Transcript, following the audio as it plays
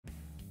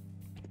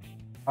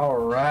All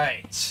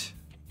right.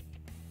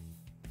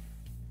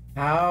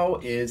 How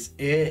is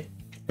it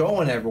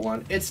going,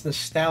 everyone? It's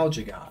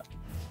Nostalgia God.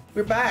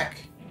 We're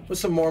back with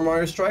some more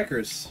Mario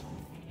Strikers.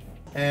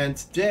 And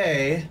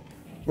today,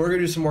 we're going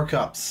to do some more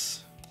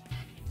cups.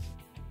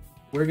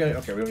 Okay,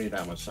 we don't need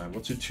that much time.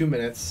 Let's do 2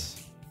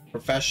 minutes.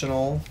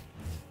 Professional.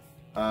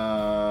 Fine,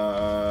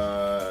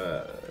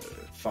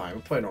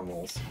 we're playing on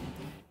rules.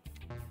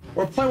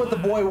 We're playing with the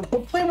boy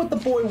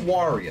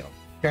Wario,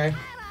 okay?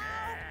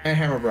 And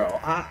Hammer Bro.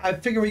 I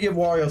figure we give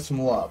Wario some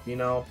love, you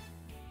know?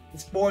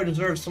 This boy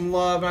deserves some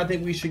love, and I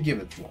think we should give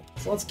it to him.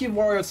 So let's give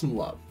Wario some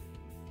love.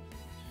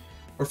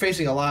 We're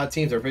facing a lot of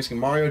teams. We're facing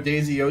Mario,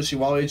 Daisy, Yoshi,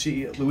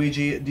 Waluigi,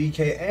 Luigi,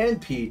 DK,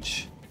 and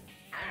Peach.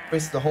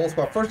 Facing the whole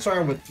spot. First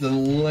starting with the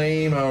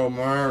lame-o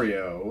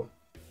Mario.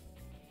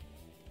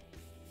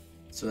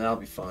 So that'll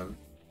be fun.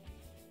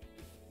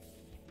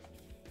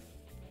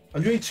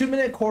 I'm doing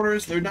 2-minute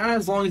quarters. They're not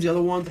as long as the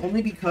other ones,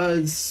 only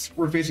because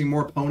we're facing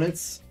more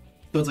opponents.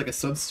 So it's like a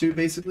substitute,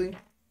 basically.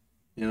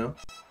 You know?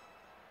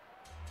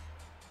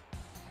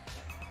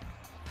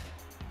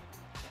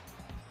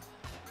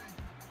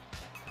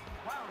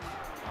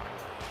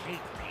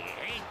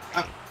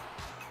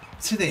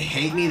 See, they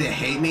hate me, they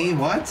hate me?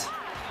 What?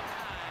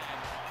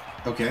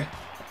 Okay.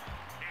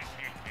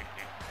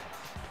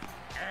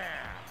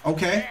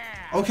 Okay.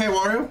 Okay,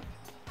 Wario.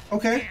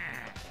 Okay.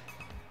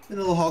 A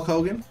little Hulk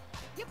Hogan.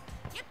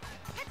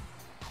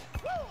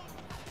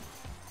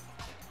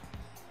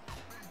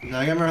 Now,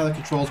 I gotta remember how the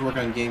controls work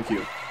on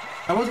GameCube.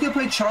 I was gonna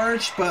play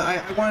Charge, but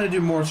I wanted to do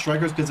more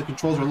Strikers because the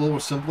controls are a little more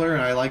simpler,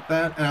 and I like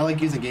that. And I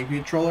like using a GameCube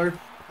controller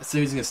instead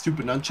of using a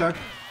stupid nunchuck.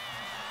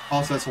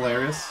 Also, that's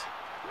hilarious.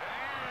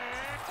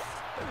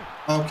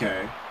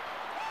 Okay.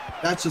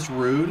 That's just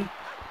rude.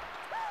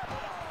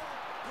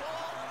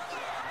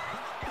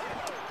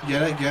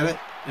 Get it, get it.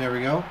 There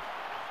we go.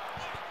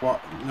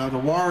 No, the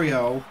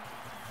Wario.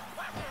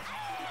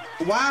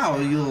 Wow,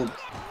 you little...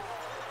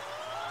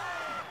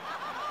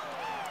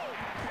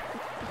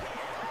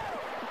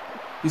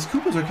 These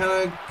Koopas are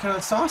kind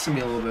of saucing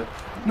me a little bit.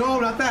 No,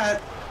 not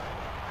that.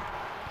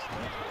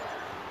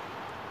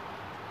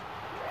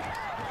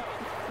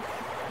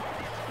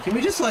 Can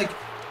we just like...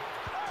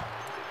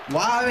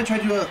 Wow, I'm gonna try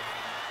to do a...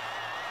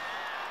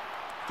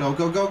 Go,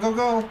 go, go, go,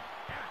 go.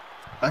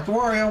 Back to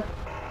Wario.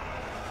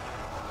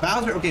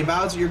 Bowser, okay,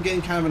 Bowser, you're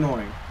getting kind of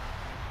annoying.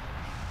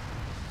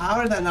 How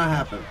did that not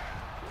happen?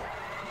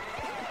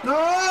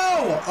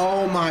 No!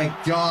 Oh my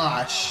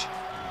gosh.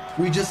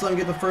 We just let him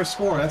get the first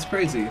score. That's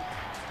crazy.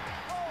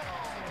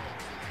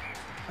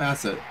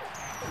 That's it.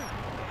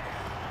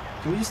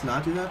 Can we just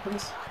not do that,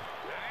 please?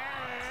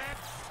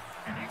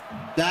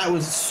 That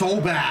was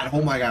so bad.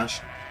 Oh my gosh.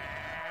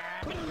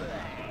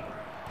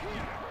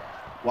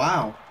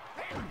 Wow.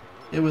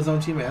 It was his own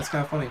teammate. That's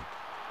kind of funny.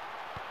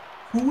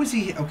 Who was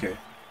he? Okay.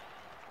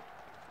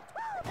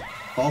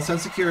 False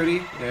sense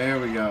security. There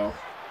we go.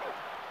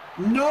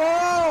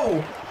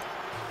 No!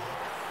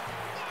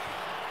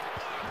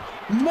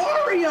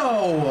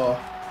 Mario!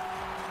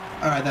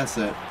 Alright, that's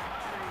it.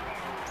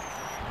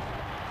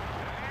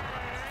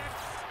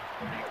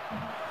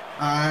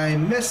 I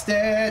missed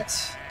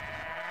it!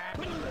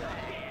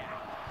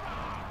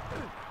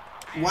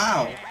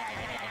 Wow.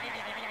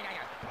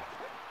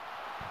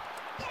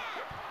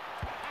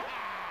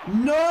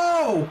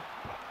 No!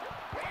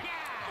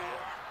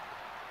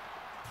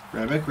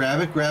 Grab it,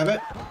 grab it, grab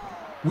it.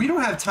 We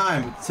don't have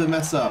time to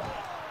mess up.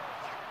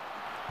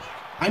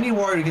 I need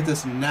Wario to get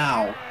this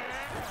now.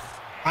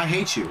 I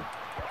hate you.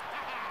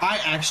 I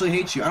actually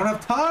hate you. I don't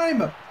have time!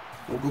 Go,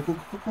 go, go,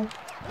 go, go, go.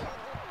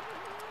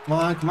 Come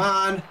on, come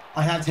on.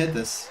 I have to hit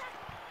this.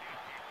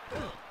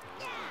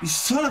 You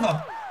son of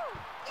a...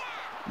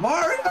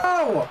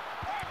 Mario!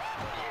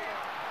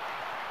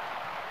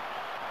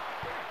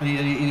 I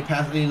need to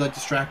pass. I need to like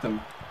distract them.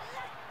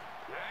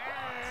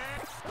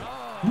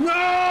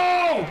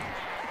 No!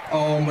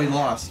 Oh, we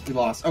lost. We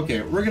lost.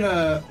 Okay, we're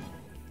gonna.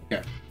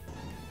 Okay,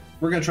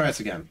 we're gonna try this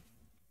again.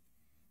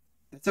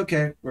 It's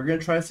okay. We're gonna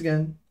try this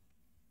again.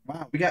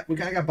 Wow, we kind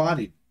of got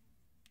bodied.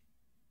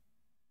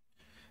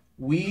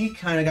 We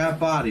kind of got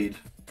bodied.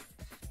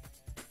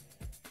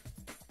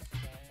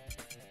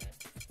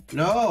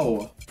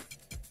 No!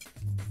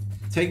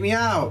 Take me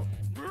out!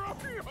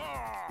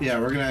 Yeah,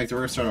 we're gonna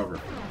start over.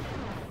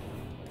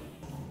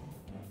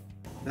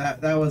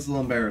 That was a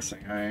little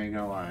embarrassing, I ain't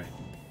gonna lie.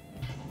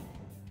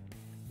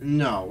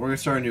 No, we're gonna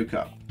start a new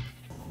cup.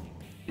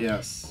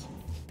 Yes.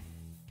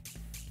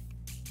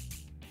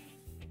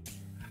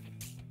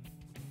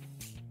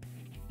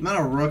 I'm not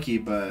a rookie,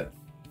 but...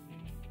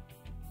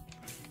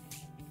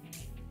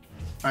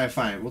 Alright,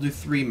 fine. We'll do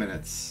 3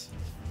 minutes.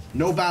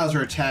 No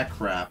Bowser attack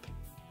crap.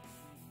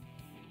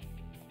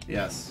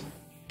 Yes.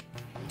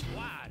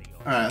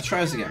 Alright, let's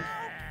try this again.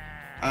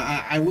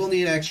 I will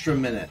need an extra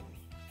minute.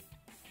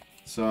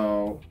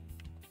 So...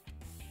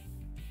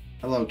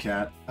 Hello,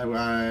 cat. I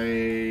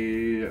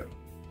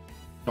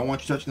don't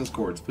want you touching those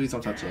cords. Please don't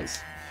touch those.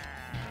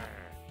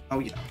 Oh,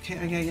 yeah. Okay,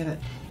 I gotta get it.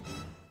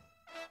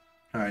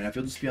 Alright, now if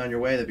you'll just be on your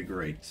way, that'd be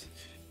great.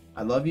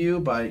 I love you,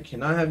 but I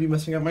cannot have you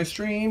messing up my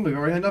stream. We've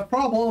already had enough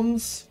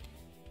problems.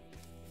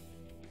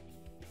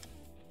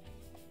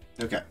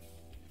 Okay.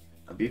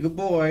 I'll be a good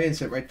boy and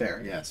sit right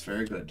there. Yes,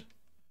 very good.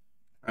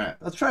 Alright,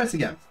 let's try this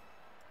again.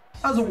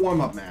 That was a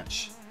warm-up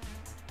match.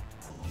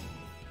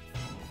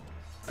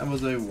 That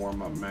was a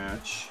warm-up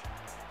match.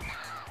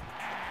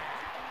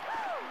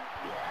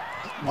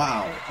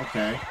 Wow,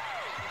 okay.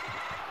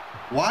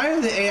 Why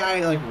are the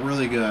AI like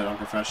really good on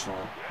professional?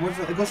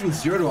 It goes from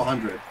 0 to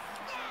 100.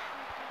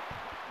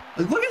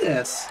 Like, look at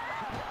this.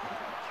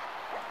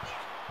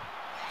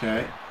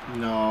 Okay,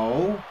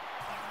 no.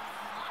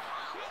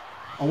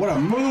 Oh, what a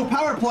move!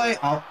 Power play!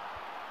 Oh.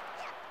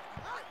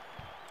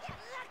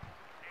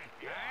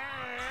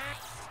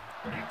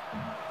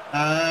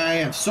 I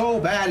am so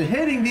bad at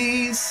hitting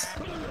these.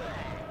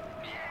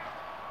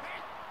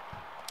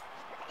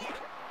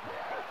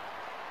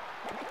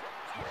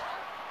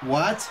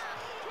 What?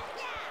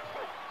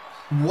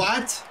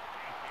 What?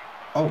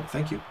 Oh,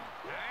 thank you.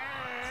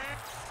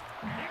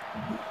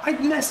 I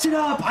messed it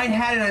up! I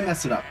had it, I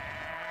messed it up.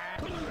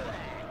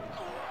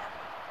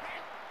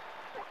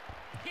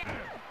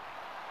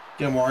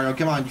 Get him, Wario.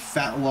 Come on, you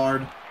fat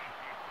lard.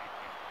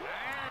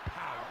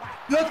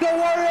 Let's go,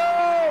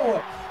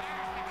 Wario!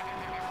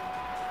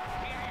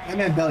 That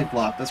man belly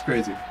flopped. That's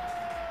crazy.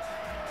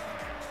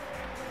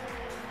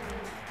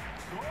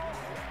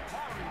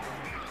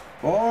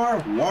 For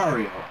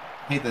Wario.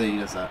 I hate that he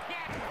does that.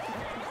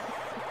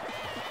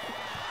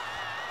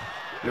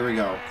 Here we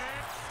go.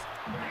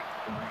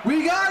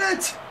 We got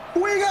it!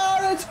 We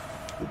got it!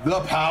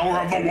 The power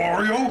of the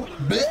Wario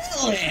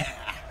belly!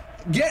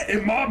 Get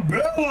in my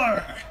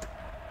belly!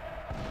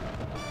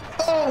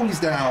 Oh, he's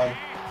down.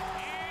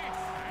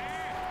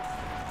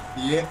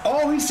 Yeah.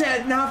 Oh, he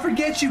said, now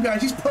forget you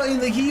guys. He's playing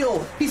the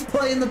heel. He's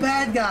playing the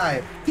bad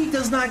guy. He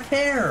does not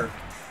care.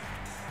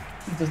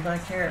 He does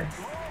not care.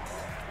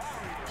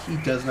 He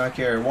does not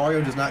care.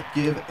 Wario does not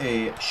give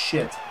a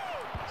shit.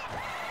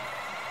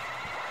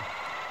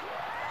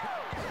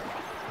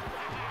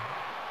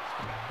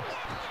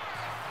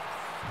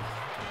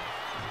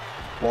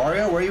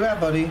 Wario, where you at,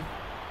 buddy?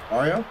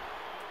 Wario?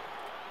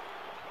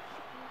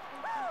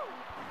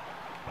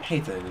 I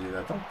hate that they do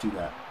that. Don't do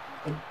that.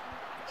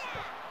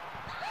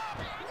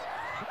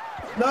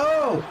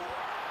 No!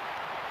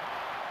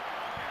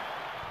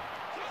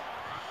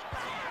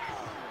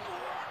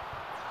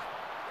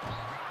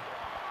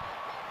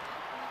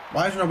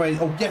 Why is nobody?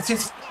 Oh, yes,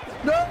 yes.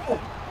 No!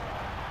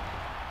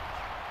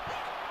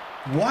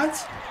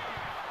 What?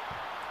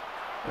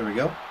 There we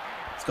go.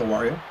 Let's go,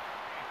 Wario.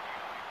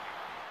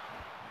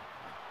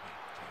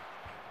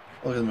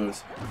 Look at the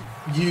moves.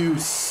 You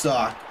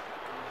suck.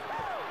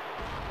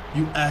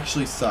 You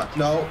actually suck.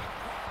 No.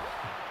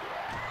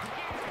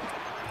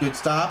 Good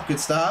stop. Good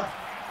stop.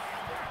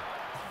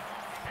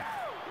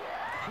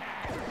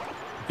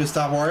 Good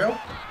stop, Wario.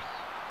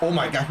 Oh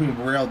my god, we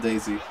railed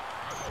Daisy.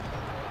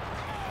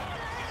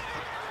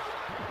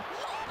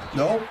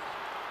 No.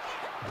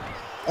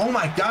 Oh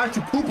my god,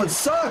 you poop and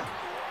suck.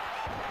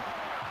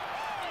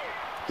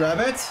 Grab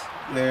it.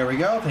 There we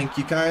go. Thank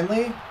you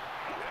kindly.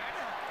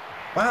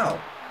 Wow.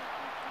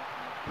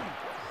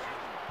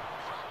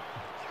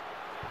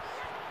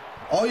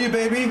 All you,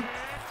 baby.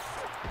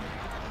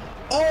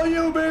 All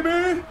you,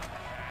 baby.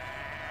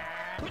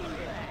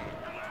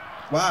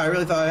 Wow, I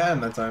really thought I had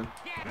him that time.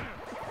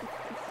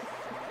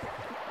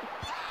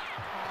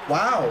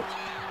 Wow.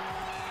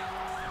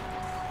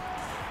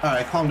 All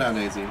right, calm down,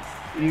 Daisy.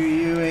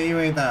 You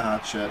ain't that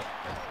hot shit.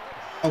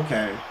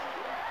 Okay.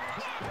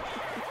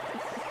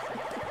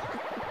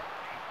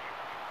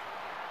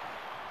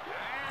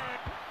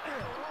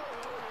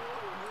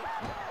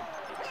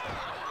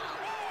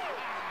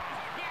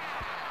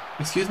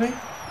 Excuse me?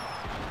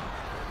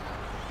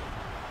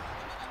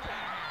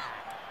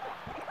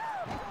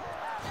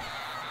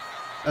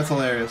 That's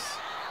hilarious.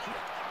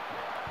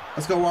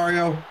 Let's go,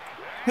 Wario.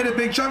 Hit it,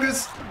 Big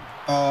Chungus.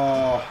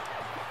 Oh.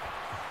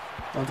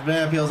 Don't the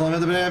banana peels. Don't hit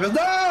the banana peels.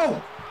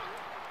 No!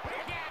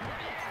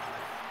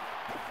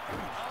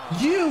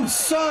 You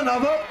son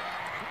of a...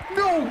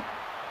 No!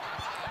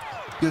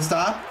 Good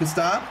stop. Good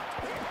stop.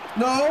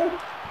 No!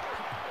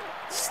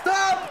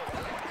 Stop!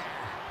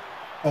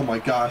 Oh my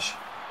gosh.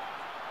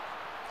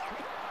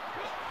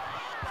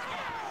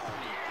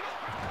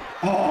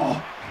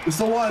 Oh, it's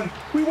the one.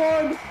 We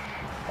won.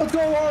 Let's go,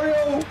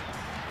 Wario.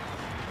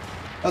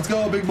 Let's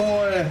go, big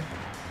boy.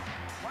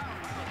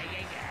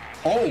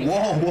 Oh,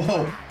 whoa,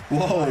 whoa,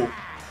 whoa.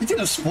 You did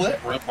a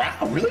split?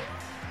 Wow, really?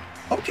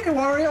 Okay,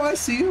 Wario, I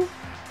see you.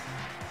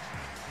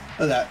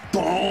 Look at that.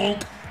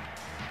 Donk.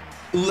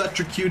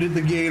 Electrocuted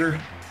the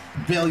gator.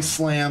 Belly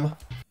slam.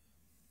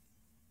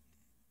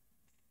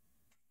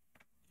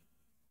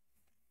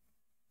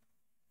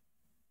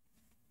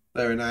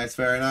 Very nice,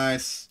 very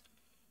nice.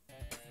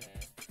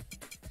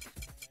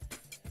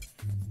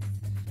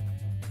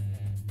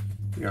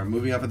 We are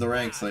moving up in the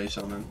ranks, ladies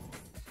and gentlemen.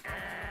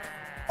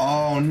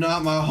 Oh,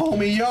 not my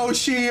homie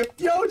Yoshi!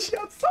 Yoshi,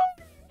 I'm sorry!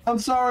 I'm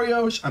sorry,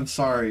 Yoshi. I'm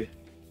sorry.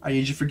 I need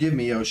you to forgive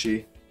me,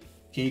 Yoshi.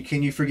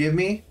 Can you forgive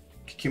me?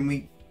 Can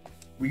we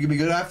We gonna be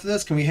good after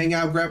this? Can we hang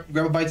out, grab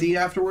a bite to eat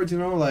afterwards? You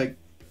know, like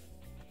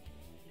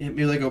hit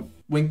me like a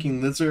winking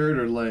lizard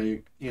or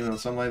like, you know,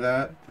 something like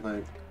that.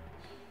 Like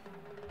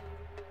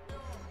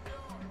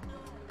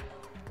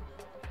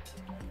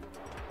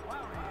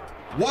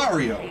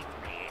Wario.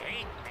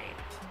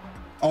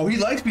 Oh, he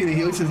likes being the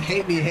heel. He says,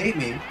 hate me, hate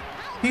me.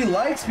 He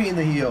likes being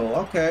the heel.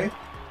 Okay.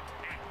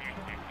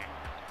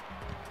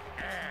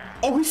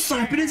 Oh, he's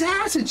slapping his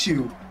ass at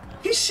you.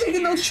 He's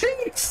shaking those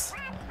cheeks.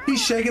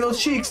 He's shaking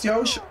those cheeks,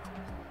 Yosh.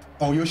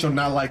 Oh, Yoshi will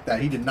not like that.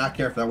 He did not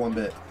care for that one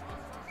bit.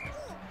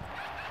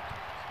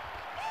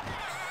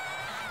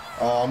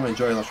 Oh, I'm gonna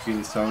enjoy electrocuting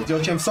these toes.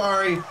 Yoshi, I'm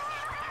sorry.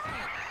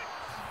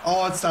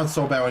 Oh, it sounds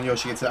so bad when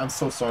Yoshi gets it. I'm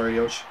so sorry,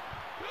 Yoshi.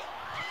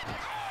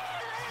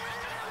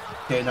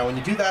 Okay, now when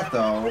you do that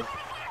though,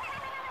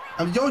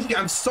 Yoshi,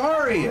 I'm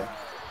sorry.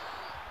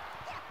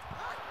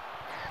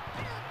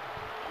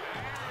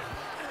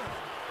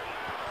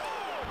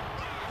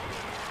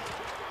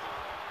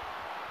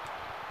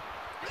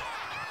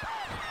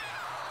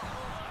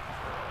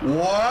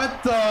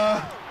 What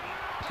the?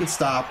 Good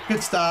stop.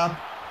 Good stop.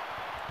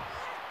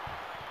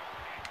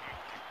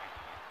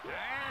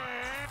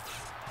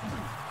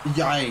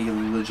 Yeah, I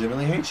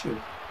legitimately hate you.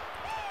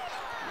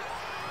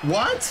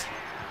 What?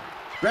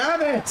 Grab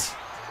it.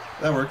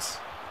 That works.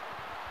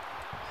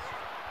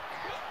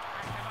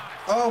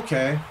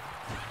 Okay.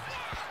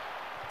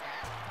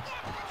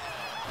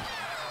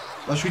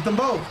 Let's treat them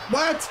both.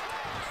 What?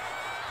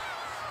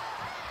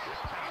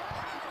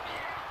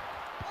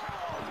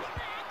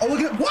 Oh,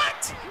 look at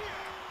what?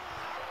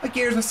 That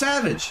Gator's a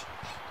savage.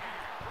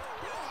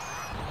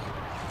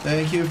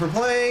 Thank you for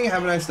playing.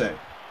 Have a nice day.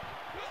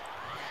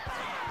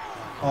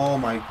 Oh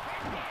my.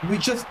 We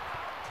just.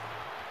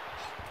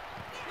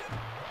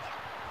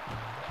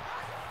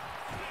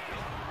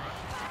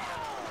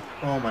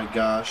 Oh my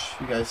gosh.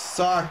 You guys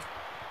suck.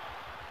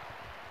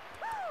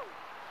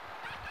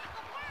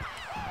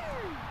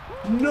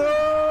 No!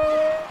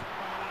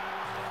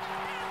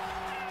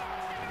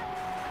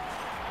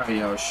 Alright,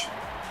 Yosh.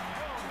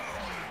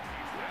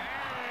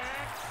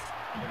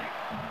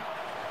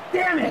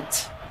 Damn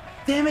it!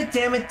 Damn it,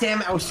 damn it,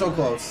 damn it. I was so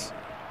close.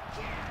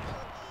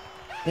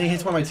 Then he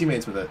hits one of my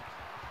teammates with it.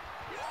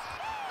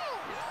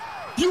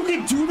 You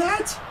can do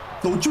that?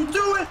 Don't you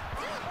do it!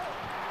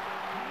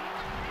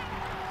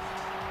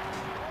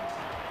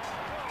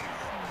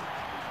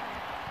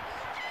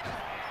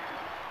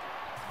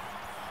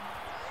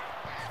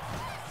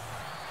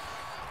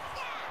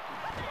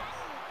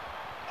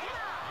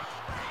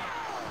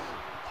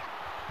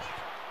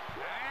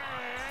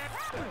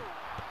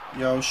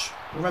 Yosh,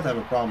 we're about to have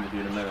a problem with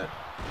you in a minute.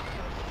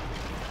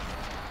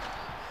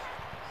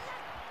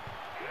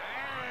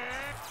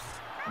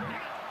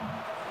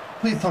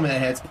 Please tell me that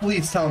hits.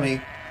 Please tell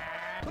me.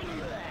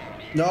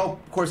 No,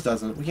 of course it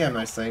doesn't. We can't have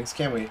nice things,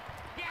 can we?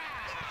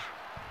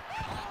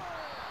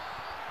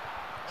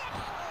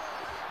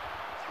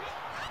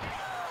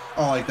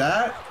 Oh, like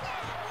that?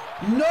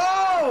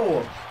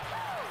 No!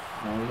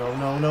 No, no,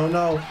 no, no,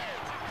 no.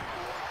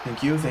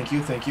 Thank you, thank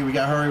you, thank you. We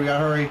gotta hurry, we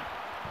gotta hurry.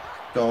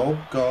 Go,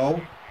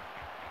 go.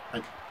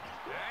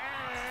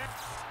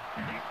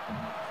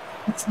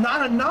 It's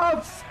not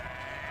enough!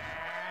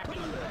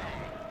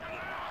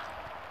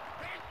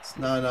 It's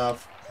not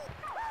enough.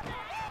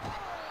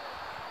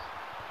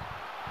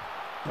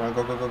 Come on,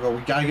 go, go, go, go.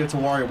 We gotta get to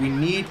Wario. We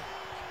need...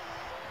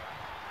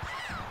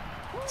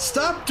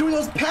 Stop doing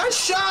those pass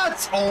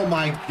shots! Oh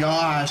my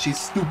gosh, these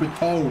stupid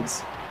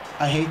toads.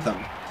 I hate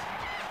them.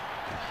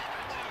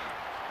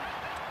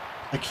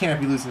 I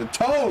can't be losing to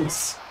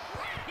toads!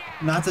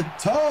 Not the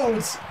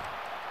toads!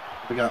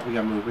 We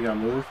gotta move, we gotta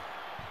move.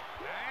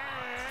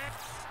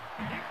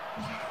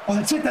 Oh,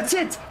 that's it, that's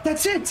it,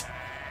 that's it!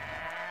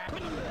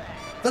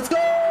 Let's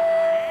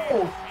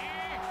go!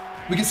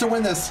 We can still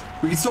win this.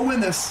 We can still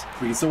win this.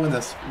 We can still win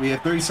this. We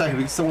have 30 seconds,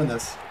 we can still win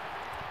this.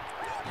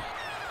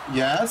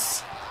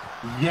 Yes.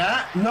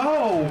 Yeah,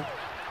 no!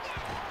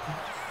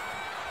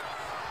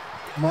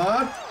 Come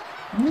on.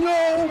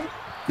 No!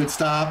 Good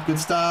stop, good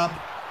stop.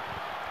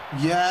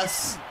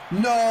 Yes.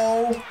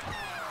 No!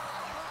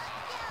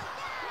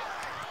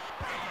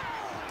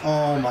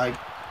 Oh my...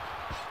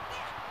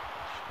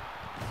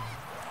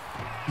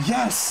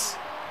 Yes!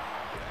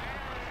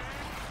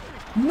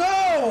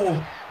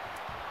 No!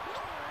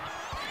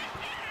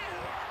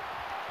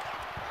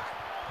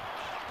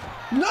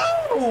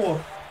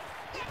 No!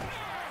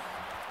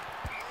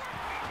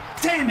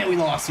 Damn it, we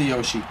lost to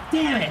Yoshi.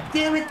 Damn it,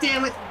 damn it,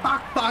 damn it.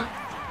 Fuck, fuck.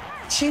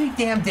 Shitty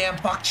damn, damn,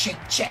 fuck, shit,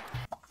 shit.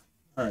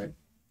 Alright.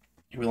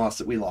 We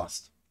lost it, we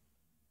lost.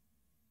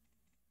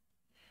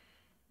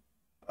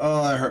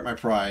 Oh, that hurt my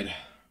pride.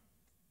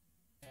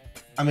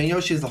 I mean,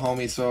 Yoshi's the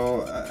homie,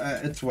 so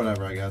it's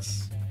whatever, I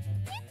guess.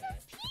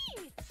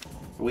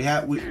 We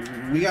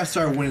gotta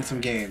start winning some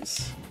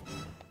games.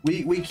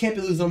 We can't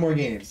be losing no more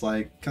games,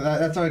 like, cause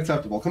that's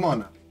unacceptable. Come on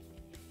now.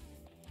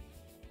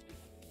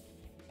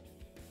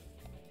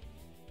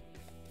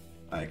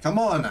 Alright, come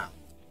on now.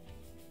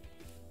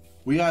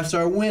 We gotta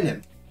start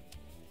winning.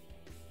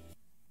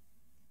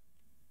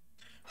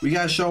 We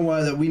gotta show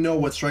that we know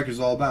what Striker's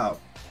all about.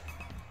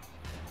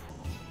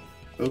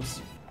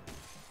 Oops.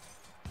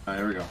 Alright,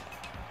 here we go.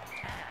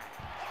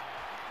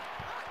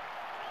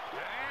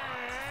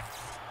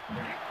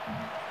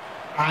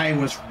 I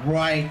was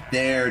right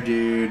there,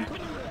 dude.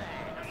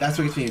 That's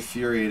what gets me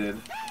infuriated.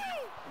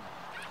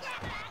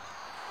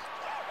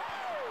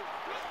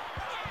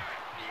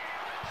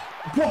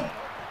 Whoa!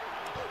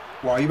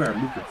 Wow, you better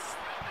move this.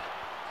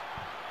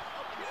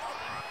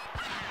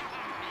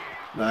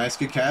 Nice,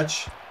 good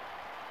catch.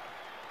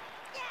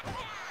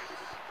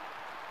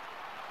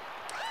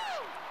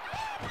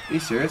 Are you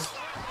serious?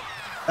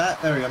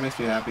 There we go, makes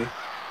me happy.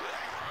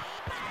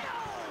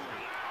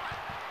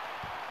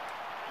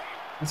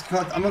 Let's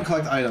collect. I'm gonna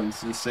collect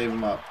items and save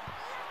them up.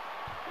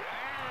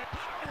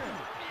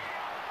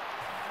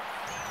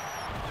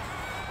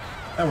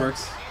 That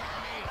works.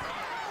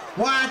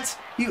 What?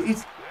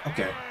 He's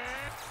okay.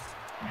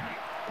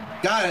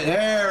 Got it.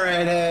 There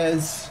it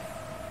is.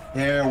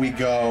 There we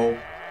go.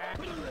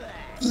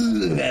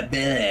 Ooh, that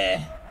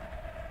belly.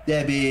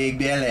 That big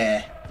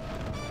belly.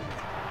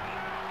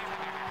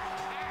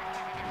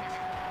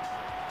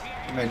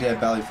 I did a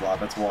belly flop.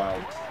 That's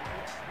wild.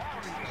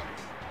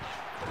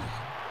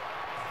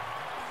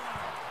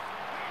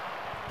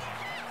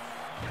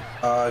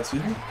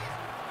 Excuse me?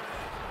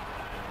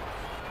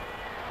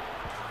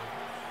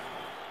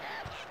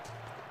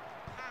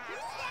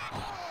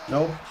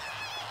 Nope.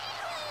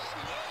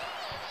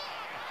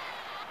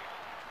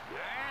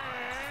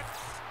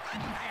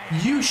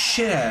 You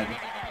shithead.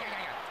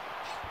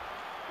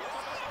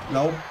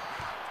 Nope.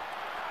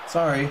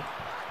 Sorry.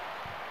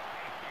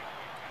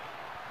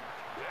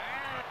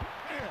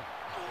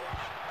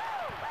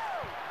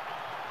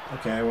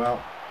 Okay,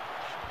 well.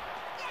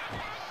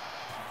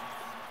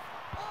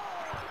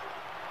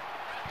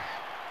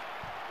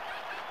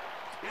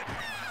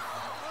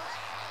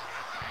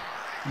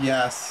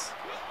 Yes.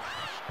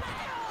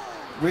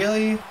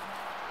 Really?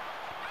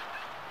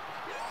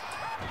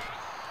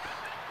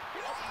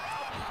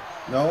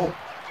 No.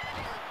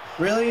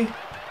 Really?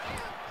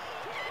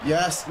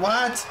 Yes.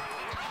 What?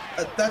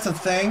 That's a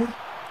thing?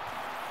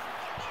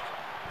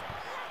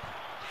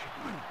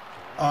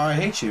 Oh, I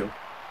hate you.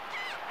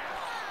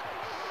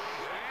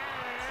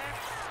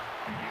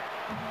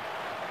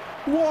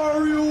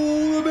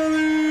 Wario, the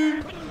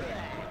baby!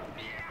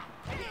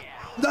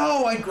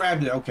 No, I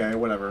grabbed it. Okay,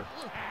 whatever.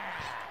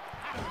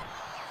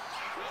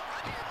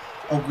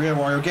 Oh, grab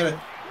Wario, get it.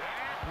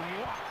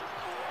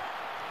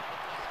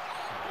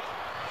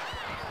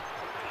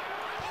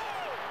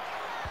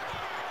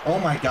 Oh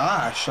my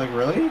gosh, like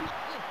really?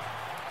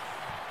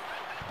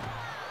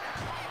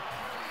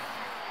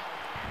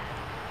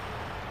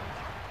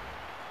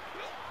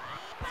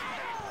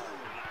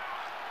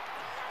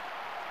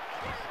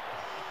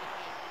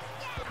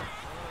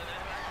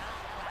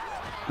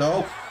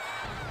 Nope.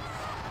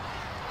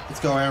 Let's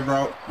go, Aaron,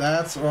 bro.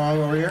 That's wrong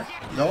over here.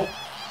 Nope.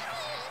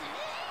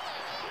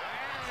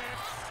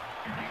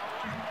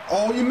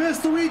 Oh, you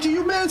missed, Luigi,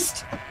 you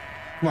missed!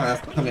 Come on,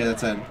 tell me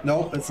that's in.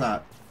 Nope, it's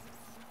not.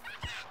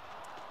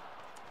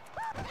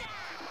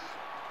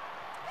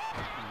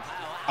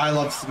 I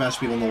love to smash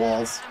people in the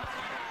walls.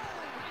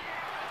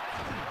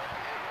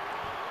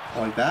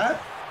 Like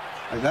that?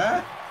 Like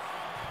that?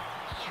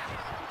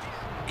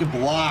 Good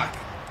block.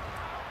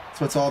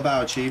 That's what it's all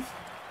about, Chief.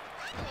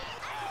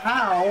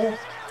 Ow!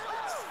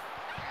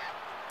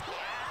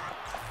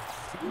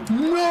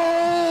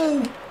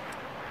 No!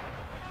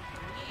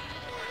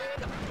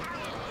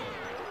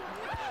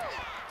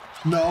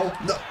 No,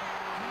 no.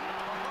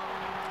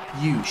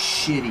 You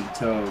shitty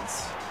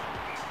toads.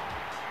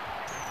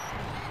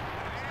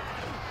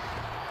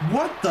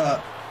 What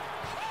the?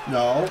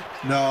 No,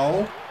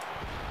 no.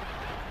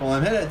 Don't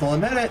let him hit it,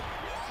 don't let him hit it.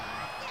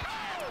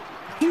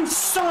 You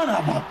son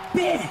of a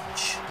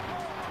bitch!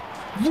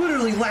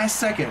 Literally last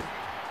second.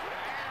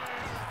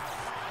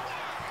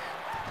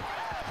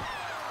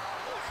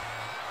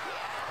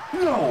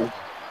 No!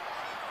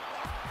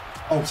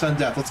 Oh, sudden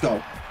death, let's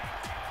go.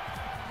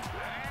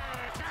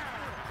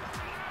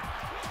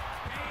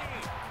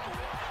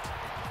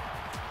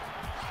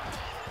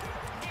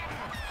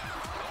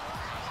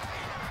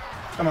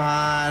 Come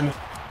on.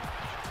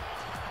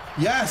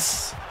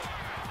 Yes!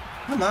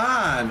 Come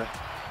on!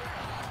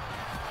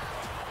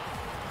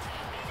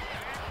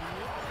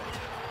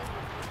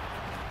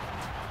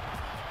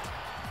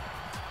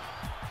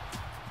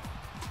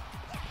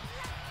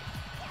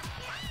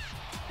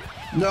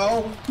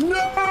 No!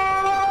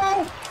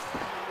 No!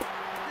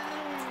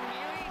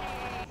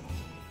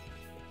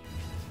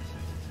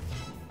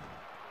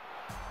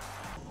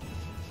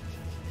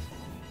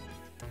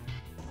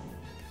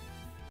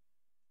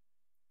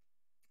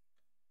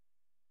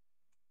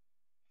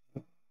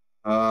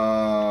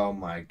 Oh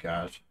my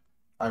gosh.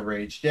 I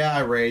raged. Yeah,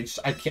 I raged.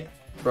 I can't.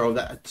 Bro,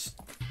 that.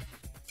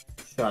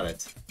 Shut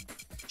it.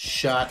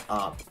 Shut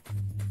up.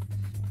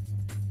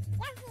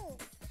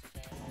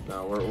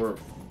 No,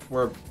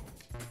 we're.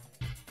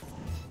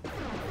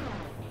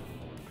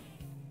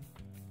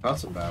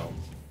 Awesome battle.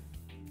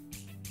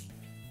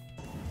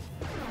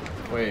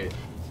 Wait.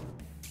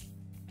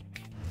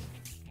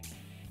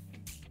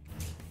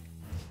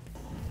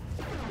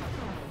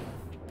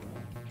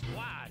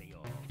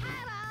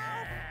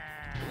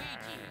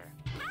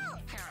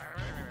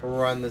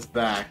 run this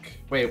back.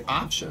 Wait,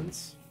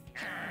 options?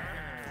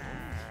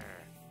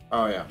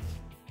 Oh, yeah.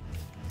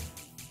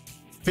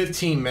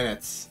 15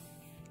 minutes.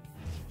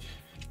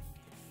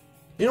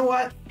 You know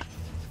what?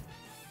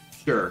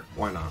 Sure,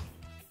 why not?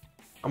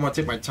 I'm gonna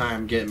take my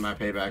time getting my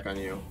payback on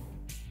you.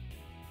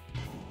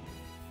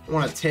 I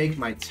want to take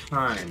my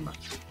time.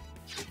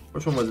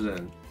 Which one was it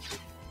in?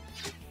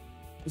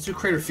 Let's do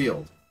Crater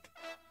Field.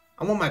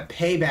 I want my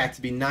payback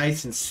to be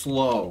nice and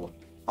slow.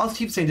 I'll just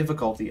keep saying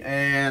difficulty.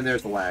 And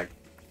there's the lag.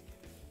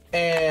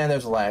 And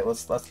there's a lag.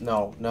 Let's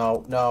no.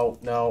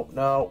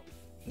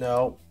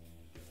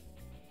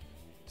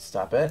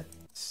 Stop it.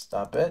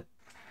 Stop it.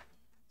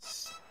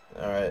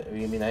 Alright, are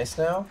you gonna be nice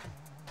now?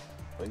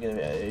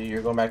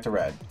 You're going back to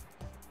red.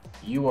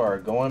 You are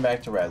going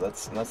back to red.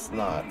 Let's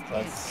not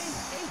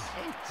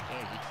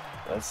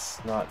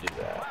do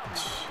that.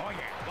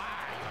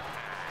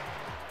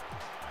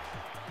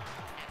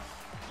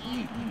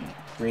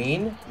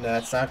 Green? No,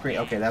 that's not green.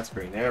 Okay, that's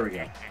green. There we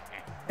go.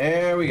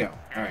 There we go.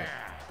 Alright.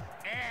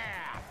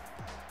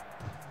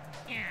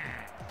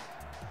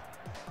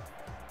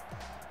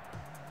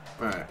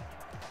 Alright.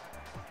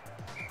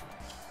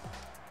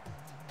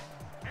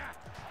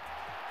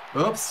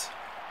 Oops.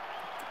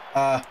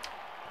 There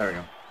we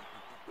go.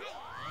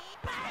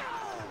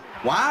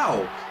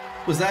 Wow!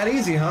 Was that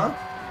easy, huh?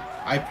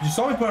 You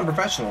saw me put on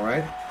professional,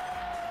 right?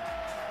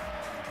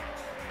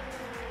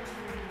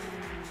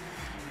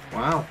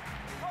 Wow.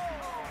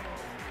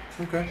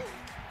 Okay.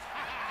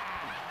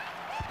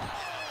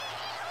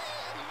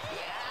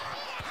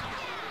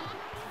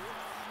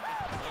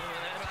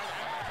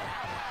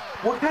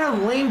 What kind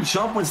of lame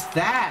jump was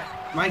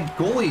that? My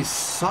goalie's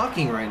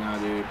sucking right now,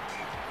 dude.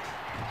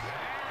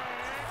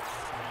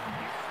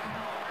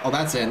 Oh,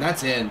 that's in.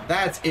 That's in.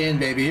 That's in,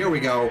 baby. Here we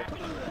go.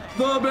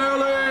 The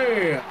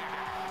belly!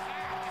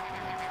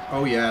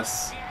 Oh,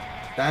 yes.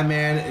 That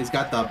man has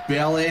got the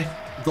belly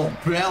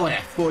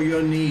for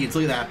your needs.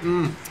 Look at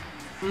that.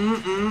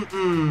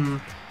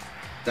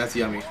 That's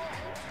yummy.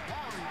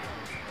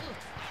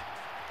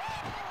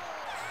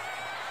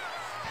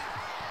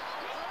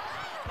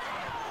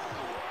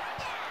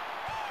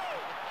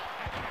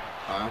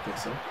 I don't think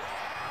so.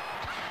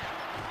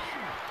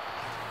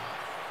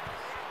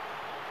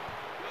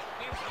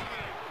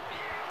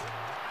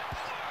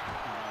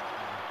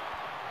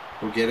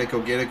 Go get it, go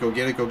get it, go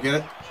get it, go get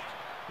it.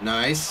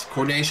 Nice.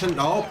 Coordination.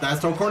 Oh,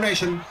 that's no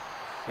coordination.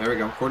 There we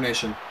go.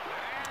 Coordination.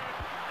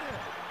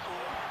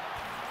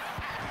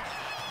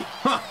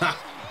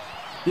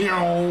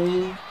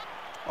 Oh,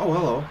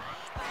 hello.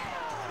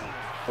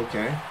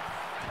 Okay.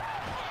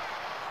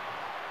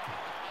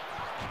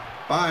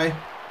 Bye.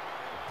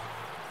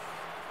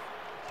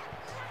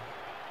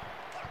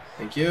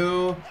 Thank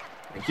you.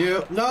 Thank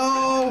you.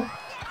 No!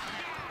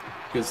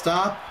 Good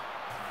stop.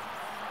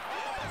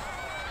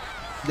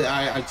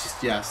 I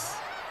just, yes.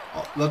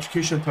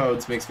 Electrocution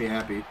pods makes me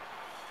happy.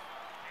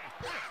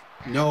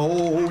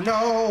 No,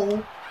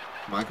 no!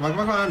 Come on, come on, come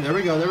on, come on. There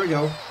we go, there we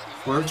go.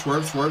 Swerve,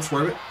 swerve, swerve,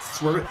 swerve it,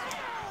 swerve it.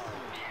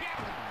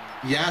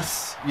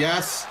 Yes,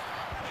 yes.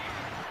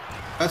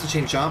 That's a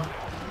chain chomp.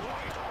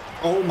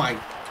 Oh my,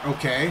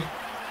 okay.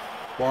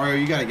 Wario,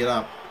 you gotta get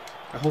up.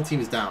 My whole team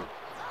is down.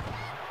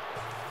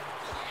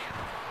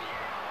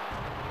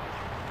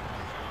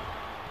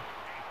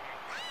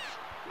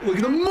 Look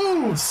at the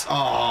moves!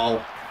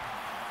 Oh.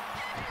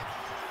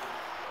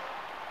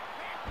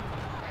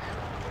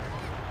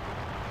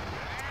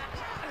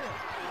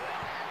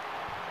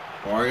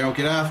 Wario,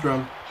 get after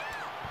him.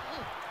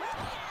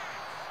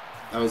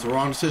 That was the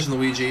wrong decision,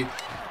 Luigi.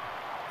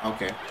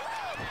 Okay.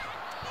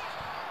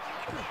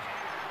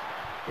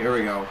 Here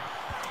we go.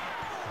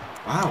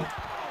 Wow.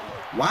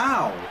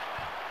 Wow!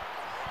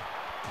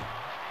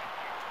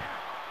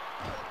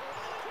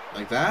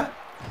 Like that?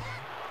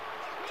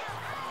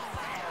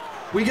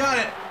 We got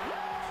it!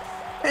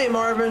 Hey,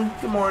 Marvin.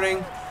 Good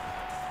morning.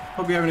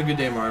 Hope you're having a good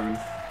day, Marvin.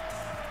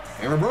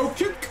 Hammer bro,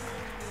 kick!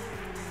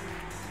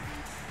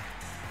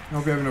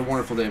 Hope you're having a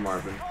wonderful day,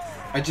 Marvin.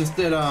 I just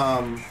did,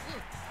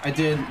 I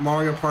did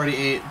Mario Party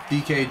 8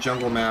 DK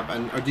Jungle map,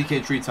 or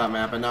DK Treetop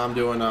map, and now I'm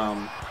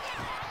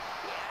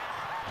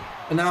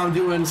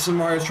doing some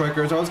Mario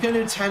Strikers. I was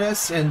gonna do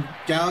Tennis and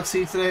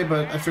Galaxy today,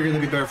 but I figured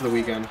they'd be better for the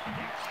weekend.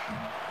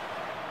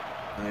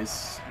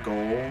 Nice goal.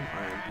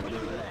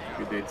 Alright,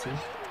 good day too.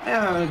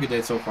 Yeah, a good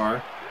day so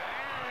far.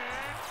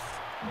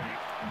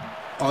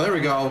 Oh, there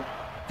we go.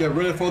 Get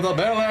ready for the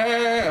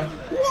belly!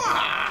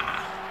 Wah!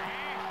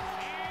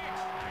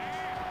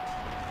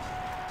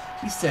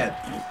 He said,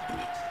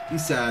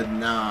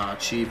 nah,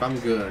 Chief, I'm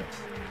good.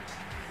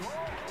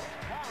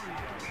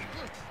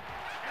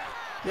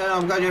 Yeah, no,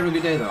 I'm glad you're having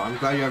a good day, though. I'm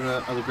glad you're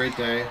having a great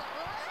day.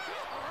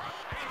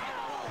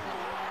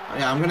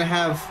 Yeah, I'm gonna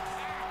have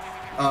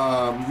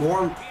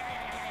more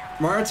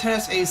Mario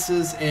Tennis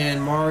Aces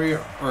and Mario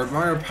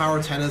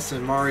Power Tennis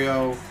and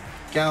Mario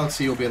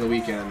Galaxy will be on the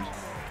weekend.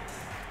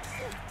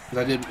 Because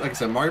I did, like I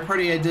said, Mario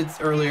Party I did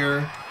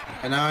earlier,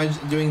 and now I'm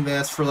doing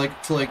this for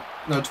like 20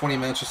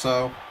 minutes or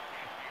so.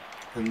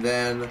 And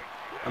then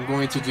I'm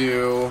going to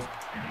do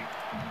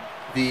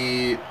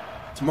the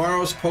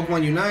Tomorrow's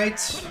Pokemon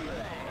Unite,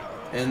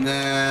 and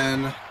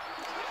then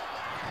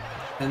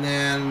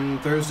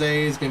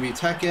Thursday is gonna be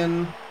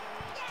Tekken,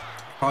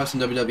 probably some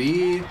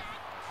WWE,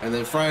 and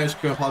then Friday's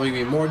gonna probably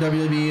be more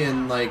WWE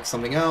and like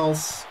something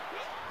else,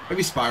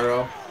 maybe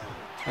Spyro,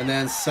 and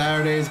then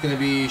Saturday is gonna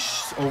be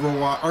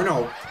Overwatch, or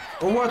no,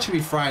 Overwatch gonna be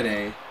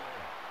Friday.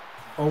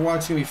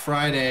 Overwatch gonna be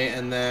Friday,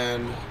 and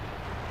then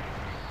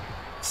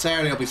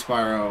Saturday will be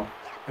Spyro,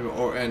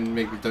 and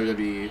maybe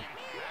WWE,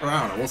 or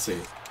I don't know, we'll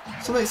see.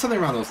 Something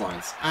around those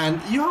lines.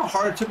 And you know how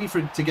hard it took me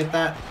to get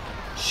that?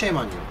 Shame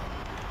on you.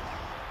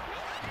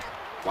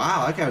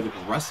 Wow, that guy was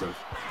aggressive.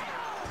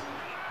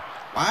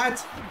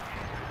 What?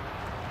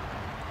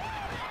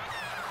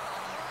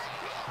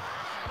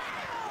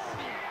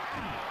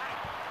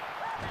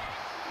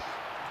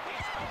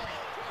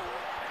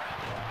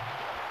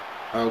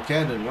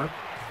 Okay, it didn't work.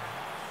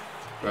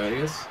 Right, I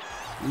guess.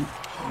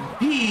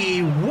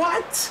 B,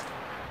 what?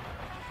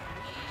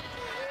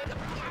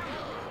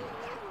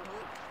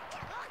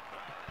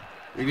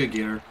 You're good,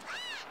 Gator.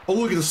 Oh,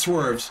 look at the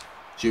swerves.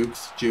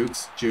 Jukes,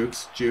 jukes,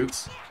 jukes,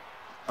 jukes.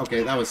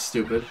 Okay, that was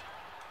stupid.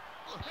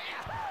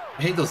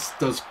 I hate those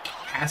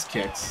pass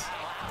kicks.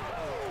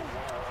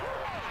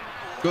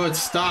 Good,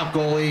 stop,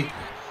 goalie.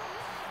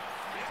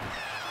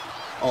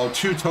 Oh,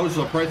 2 toes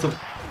up right to...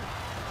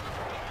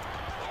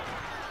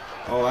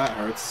 Oh, that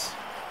hurts.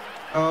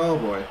 Oh,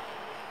 boy.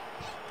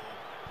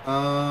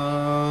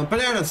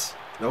 Bananas!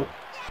 Nope.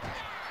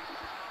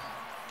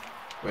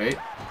 Wait.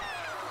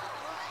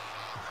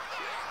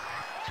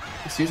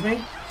 Excuse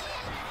me?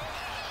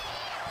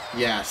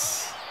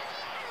 Yes.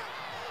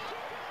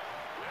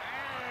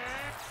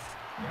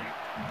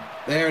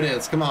 There it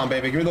is. Come on,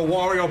 baby. Give me the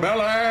Wario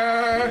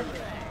belly!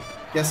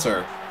 Yes,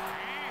 sir.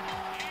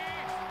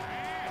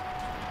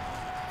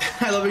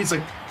 I love it. He's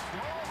like...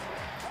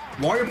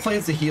 Wario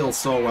plays the heel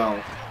so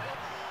well.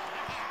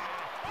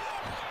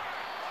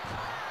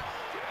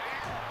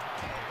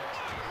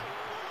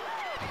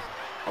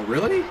 Oh,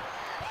 really?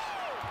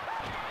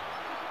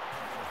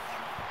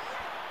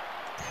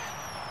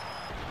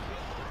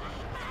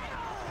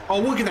 Oh,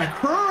 look at that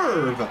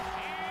curve!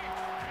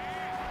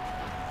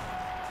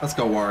 Let's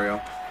go, Wario.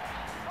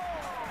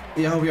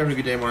 Yeah, I hope you're having a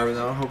good day, Marvin,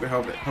 though. Hope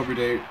your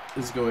day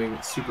is going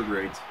super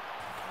great.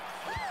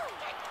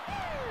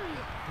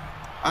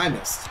 I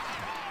missed.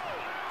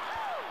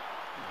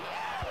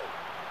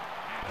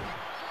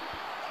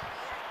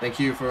 Thank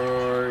you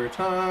for your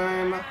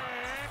time.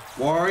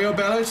 Wario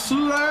belly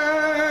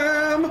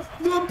slam!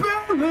 The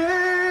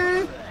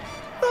belly!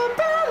 The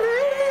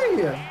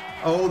belly!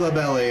 Oh, the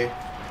belly.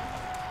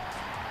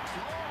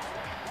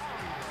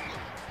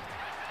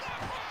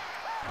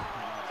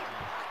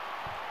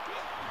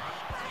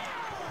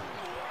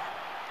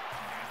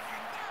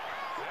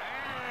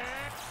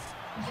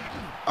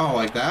 Oh,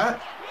 like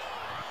that?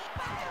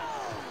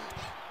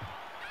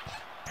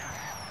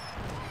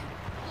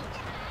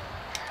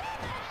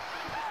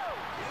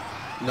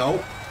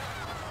 Nope.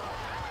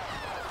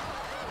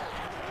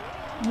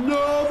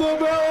 No, the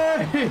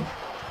belly!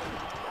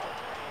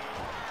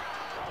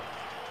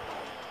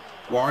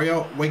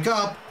 Wario, wake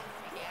up!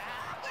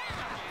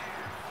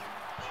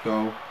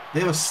 Go. They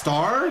have a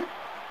star?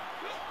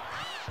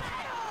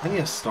 I need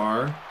a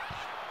star.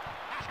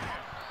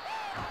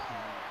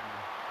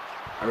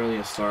 I really need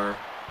a star.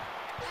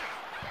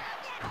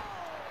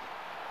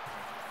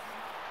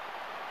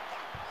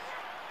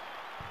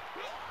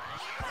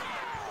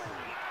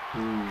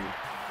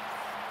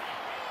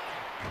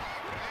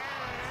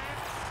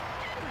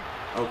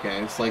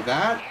 Okay, it's like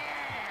that.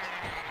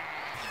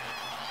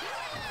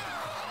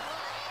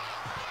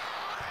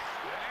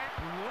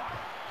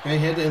 Can I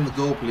hit it in the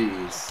goal,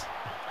 please?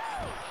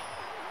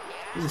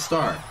 There's a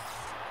star.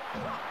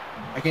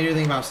 I can't do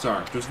anything about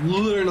star. There's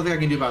literally nothing I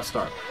can do about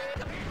star.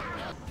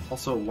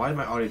 Also, why did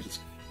my audio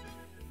just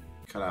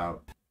cut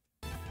out?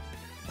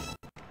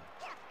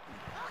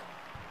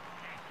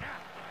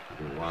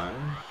 Why?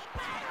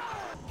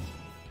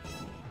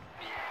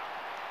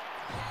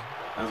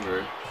 That's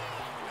weird.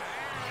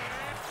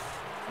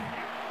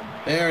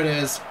 There it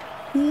is.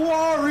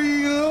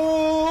 Wario,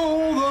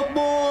 the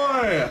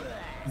boy!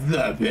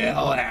 The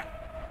villain!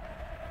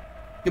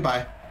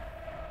 Goodbye.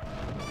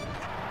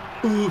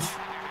 Oof.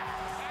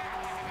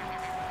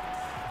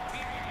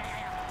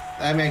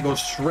 That man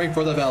goes straight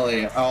for the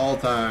belly at all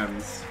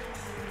times.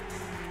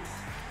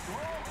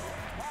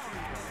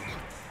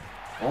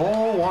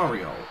 Oh,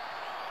 Wario.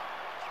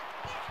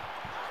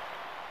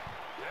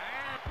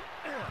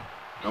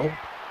 Nope.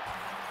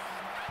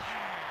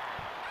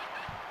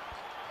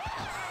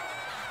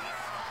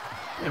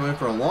 He went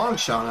for a long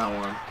shot on that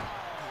one.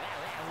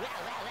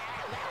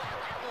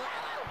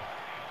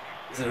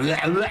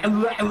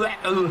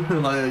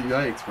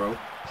 Yikes, bro.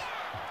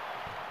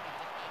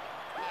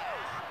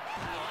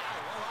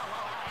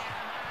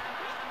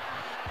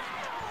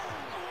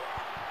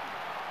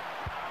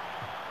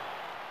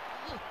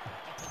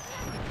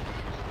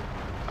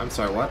 I'm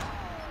sorry, what?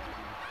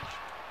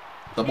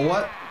 Double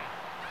what?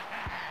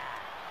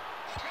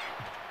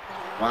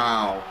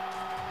 Wow.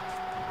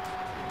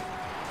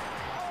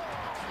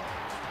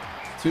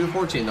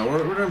 2-14 though.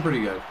 We're doing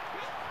pretty good.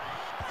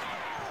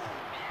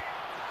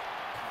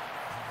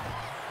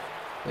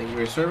 Thank you for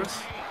your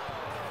service.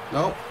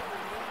 Nope.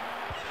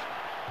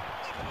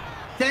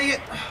 Dang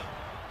it!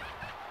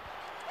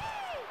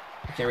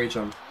 I can't reach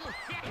him.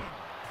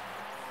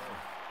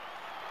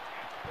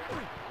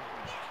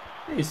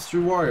 Hey, he's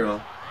through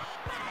Wario.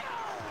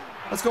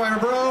 Let's go, Hammer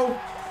Bro!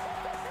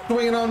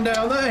 Swinging on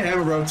down the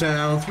Hammer Bro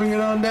town.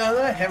 Swinging on down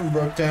the Hammer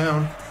Bro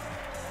town.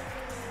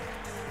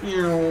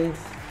 You know.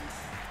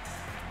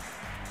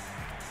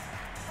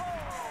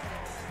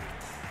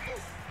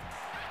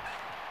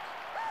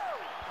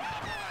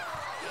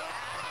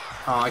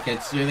 Oh, I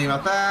can't do anything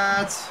about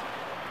that.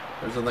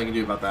 There's nothing I can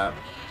do about that.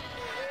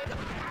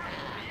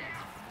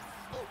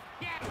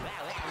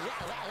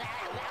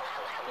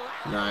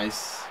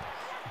 Nice.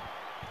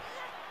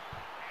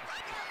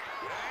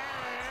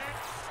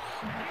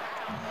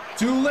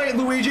 Too late,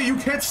 Luigi. You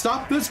can't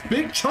stop this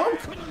big chunk.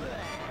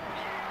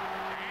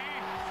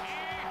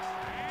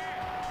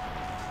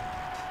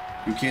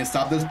 You can't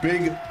stop this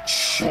big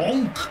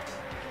chunk.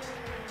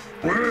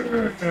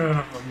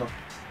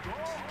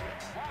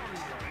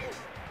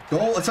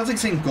 Gold. It sounds like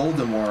saying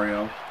Golden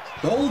Wario.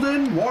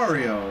 Golden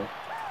Wario.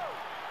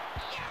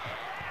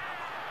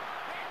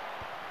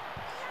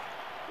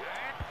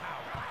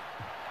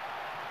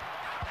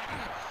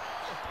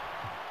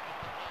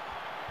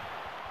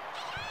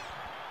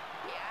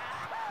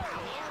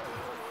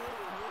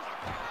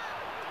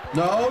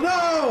 No,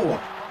 no!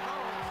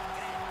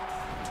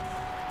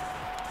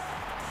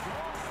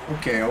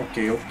 Okay,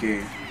 okay,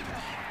 okay.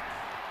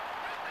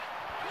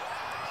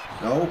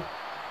 No.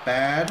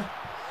 Bad.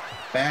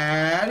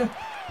 Bad.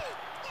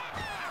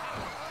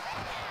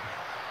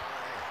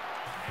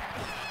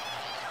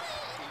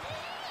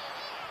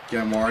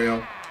 Get him,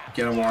 Wario.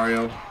 Get him,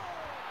 Wario.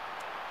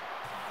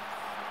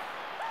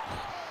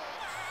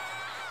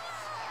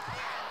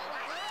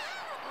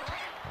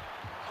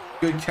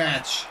 Good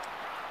catch.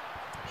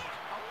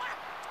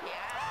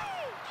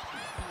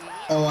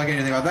 Oh, I can't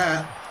do anything about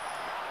that.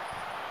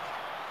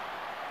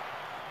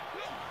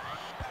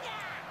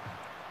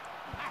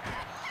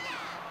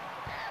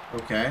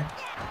 Okay.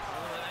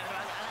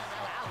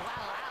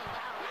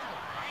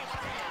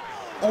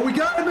 Oh, we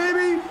got it,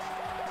 baby!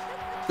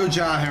 Good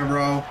job here,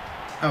 bro.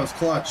 That was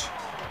clutch.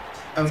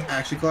 That was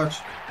actually clutch.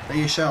 That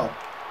you shall.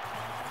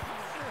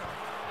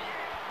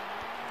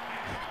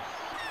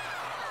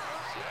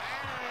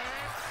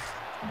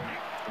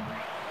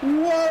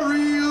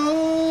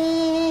 Wario!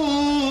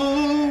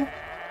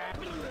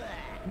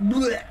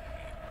 Blech.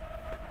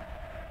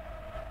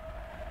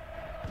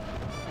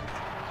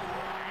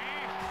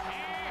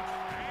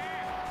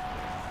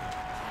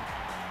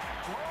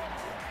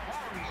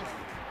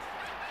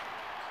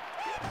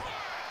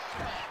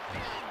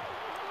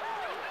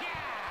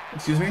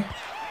 Excuse me?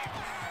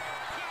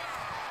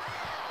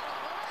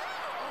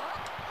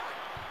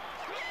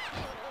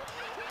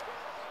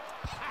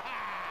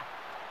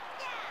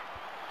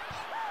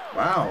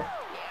 Wow.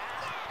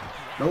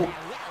 Nope.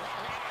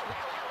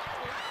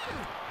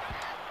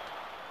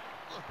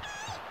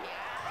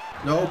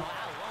 Nope.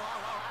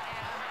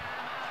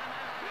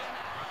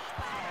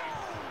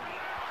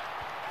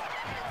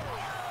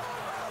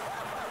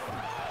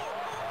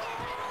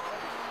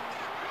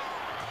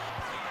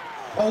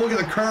 Oh, look at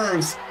the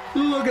curves.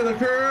 Look at the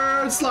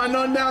curves. Sliding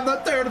on down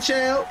that turtle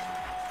shell.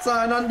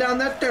 Sliding on down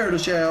that turtle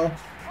shell.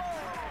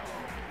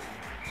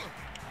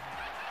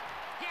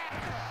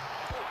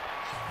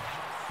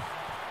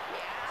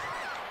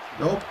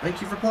 Nope.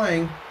 Thank you for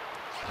playing.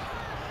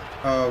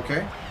 Oh,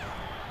 okay.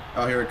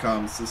 Oh, here it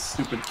comes. This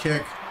stupid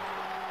kick.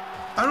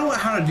 I don't know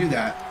how to do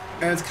that.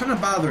 And it's kind of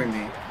bothering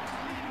me.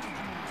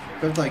 I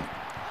have to, like,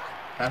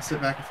 pass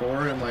it back and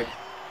forward and, like...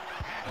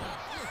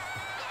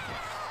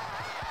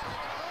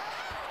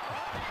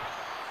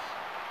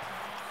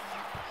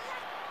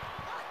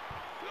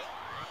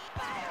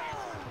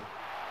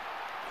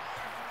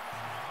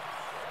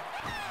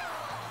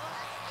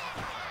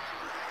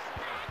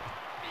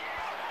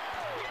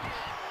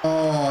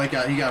 Oh,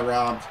 he got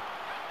robbed.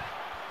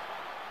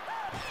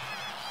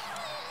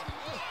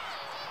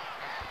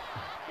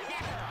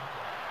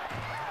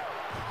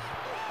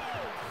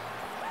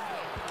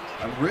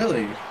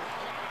 Really?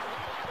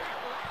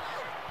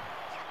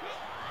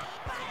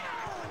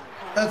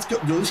 Let's go.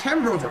 Those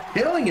Hammer Bros are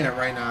killing it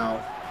right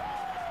now.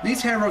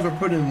 These Hammer Bros are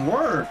putting in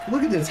work.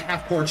 Look at this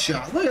half-court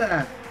shot. Look at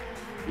that.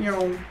 You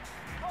know,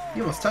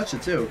 you almost touched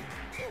it too.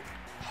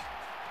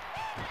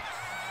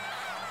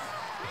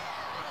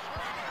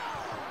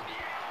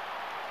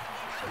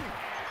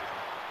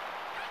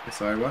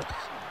 Sorry, what?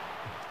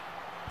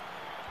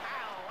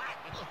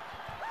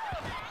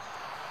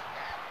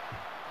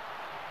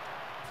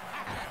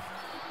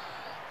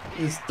 Get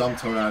this dumb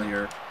toad out of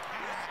here.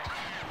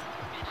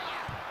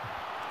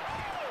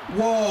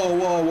 Whoa,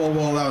 whoa, whoa,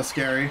 whoa, that was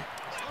scary.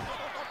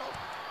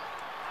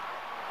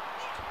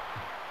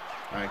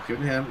 Alright, good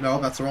to him.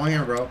 No, that's the wrong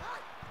hammer, bro.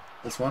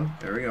 This one.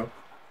 There we go.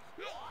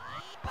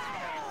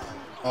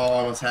 Oh, I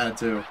almost had it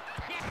too.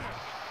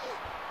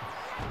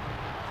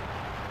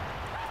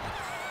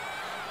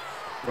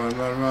 Run,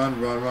 run,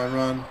 run, run, run,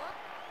 run.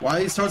 Why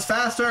these toads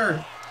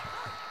faster?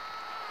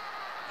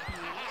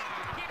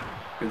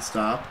 Good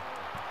stop.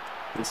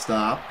 Good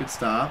stop. Good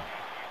stop.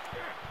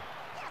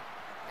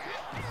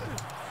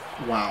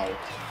 Wow.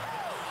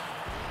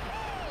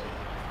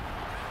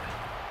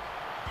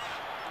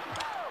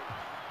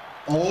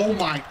 Oh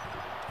my.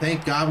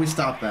 Thank God we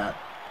stopped that.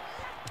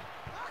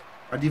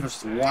 Our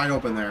defense is wide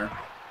open there.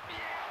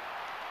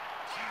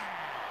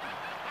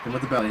 Hit him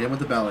with the belly. Hit him with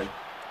the belly.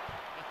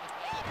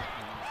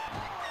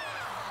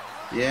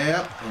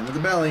 Yep. Hit him with the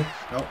belly.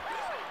 Nope.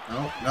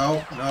 No.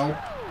 No. No.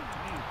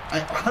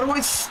 How do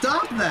I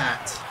stop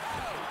that?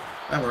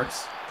 That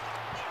works.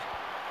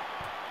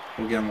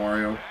 We'll get him,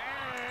 Wario.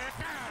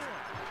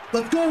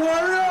 Let's go,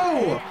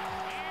 Wario!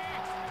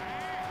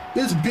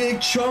 This big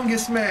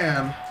Chungus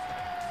man.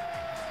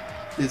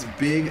 This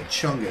big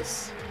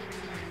Chungus.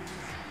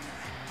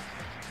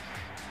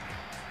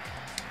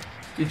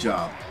 Good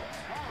job.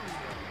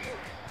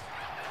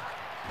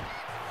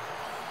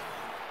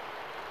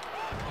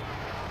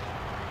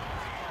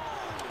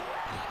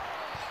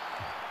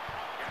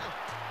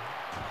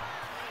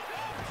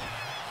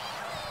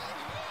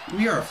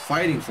 We are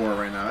fighting for it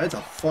right now. It's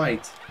a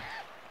fight.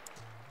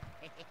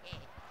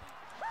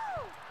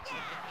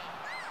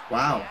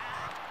 Wow.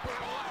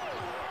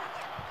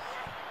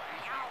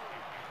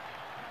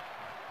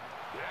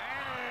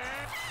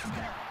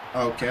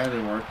 Okay, that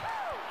didn't work.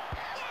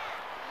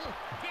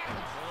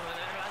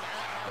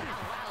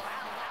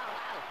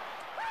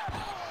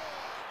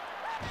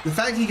 The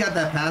fact he got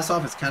that pass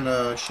off is kind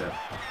of shit.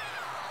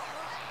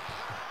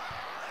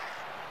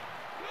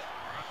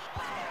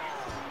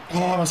 Oh,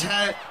 I almost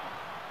had it.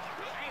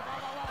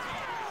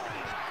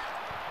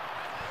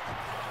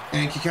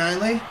 Thank you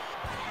kindly.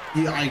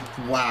 Yeah,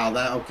 wow,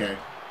 that, okay.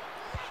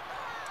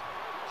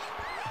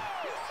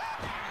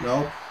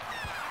 Nope.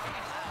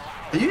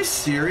 Are you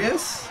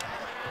serious?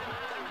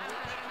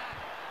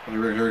 Here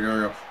we go, here we go, here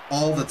we go.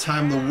 All the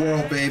time in the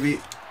world, baby.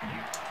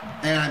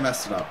 And I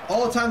messed it up.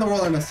 All the time in the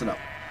world, I messed it up.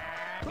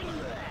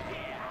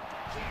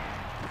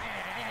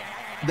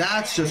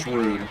 That's just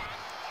rude.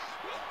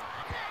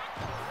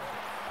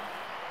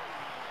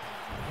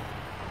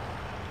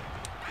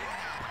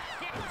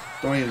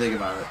 Don't even think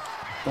about it.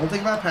 Don't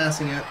think about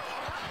passing it.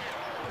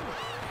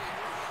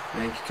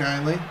 Thank you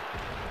kindly.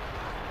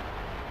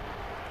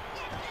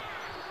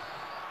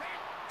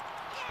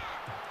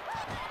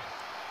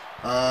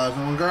 There's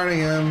no one guarding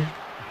him.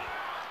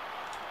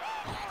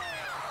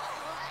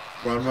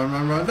 Run, run,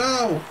 run, run.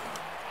 No!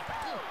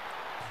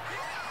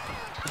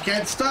 I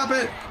can't stop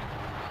it!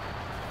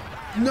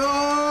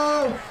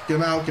 No! Get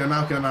him out, get him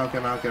out, get him out, get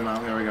him out, get him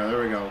out. There we go,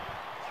 there we go.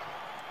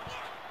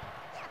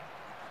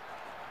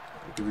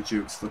 Look at the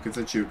jukes, look at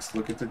the jukes,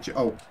 look at the jukes.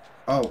 Oh,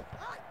 oh.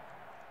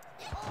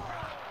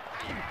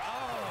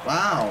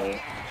 Wow.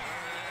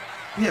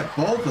 We have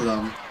both of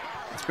them.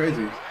 That's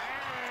crazy.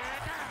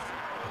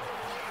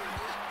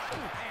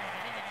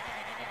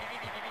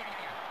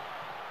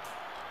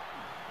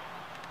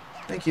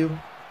 Thank you.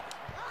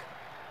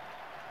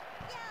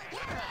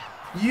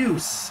 You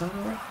son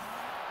of a...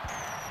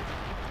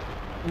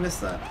 I missed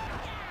that.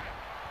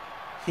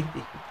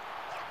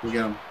 We'll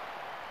get him.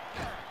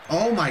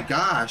 Oh my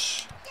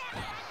gosh.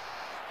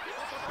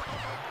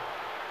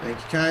 Thank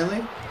you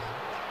kindly.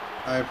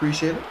 I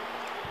appreciate it.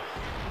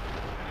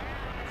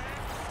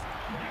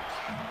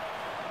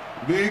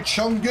 Big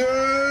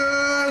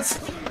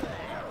Chungus!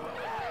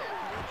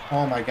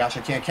 Oh my gosh,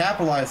 I can't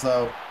capitalize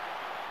though.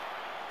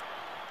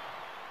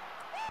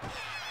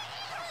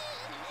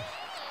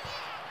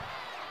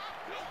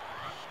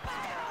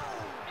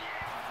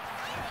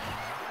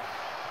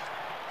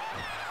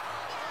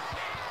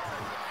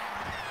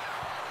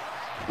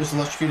 Just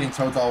electrocuting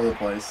toads all over the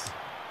place.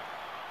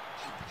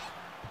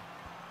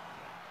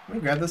 Can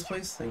we grab this,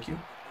 please? Thank you.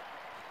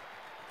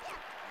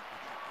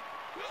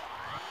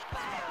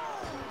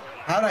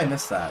 How did I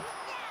miss that?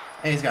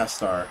 Hey, he's got a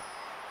star.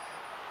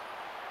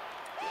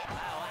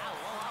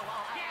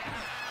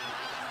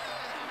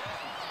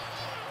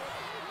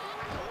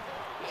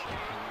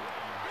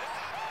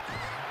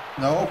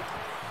 Nope.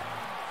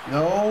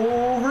 No,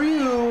 over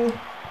you.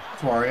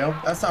 It's Wario.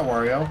 That's not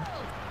Wario.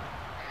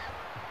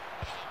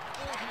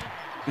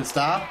 Good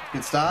stop.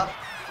 Good stop.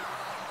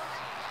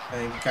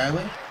 Thank you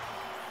kindly.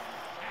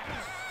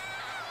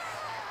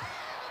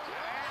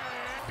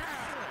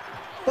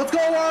 Let's go,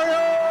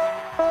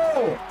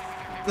 Wario!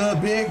 The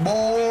big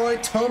boy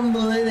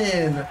tumbling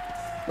in.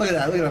 Look at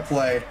that. Look at that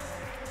play.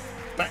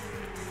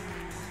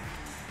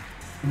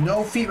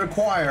 No feet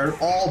required.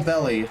 All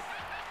belly.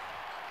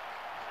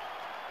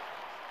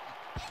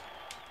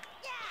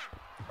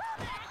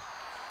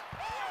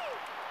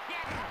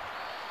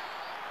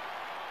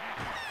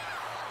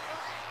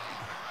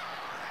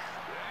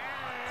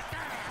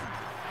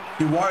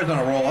 Dude, Wario's on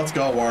a roll. Let's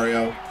go,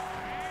 Wario.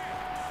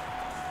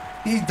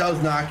 He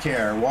does not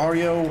care.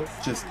 Wario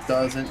just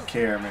doesn't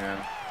care, man.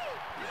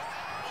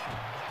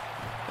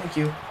 Thank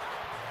you.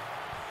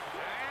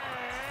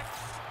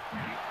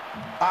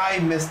 I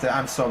missed it.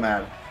 I'm so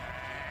mad.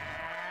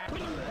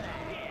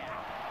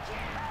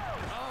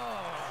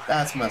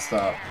 That's messed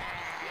up.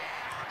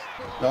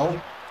 No.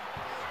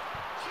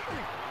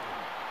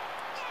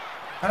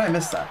 How did I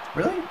miss that?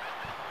 Really?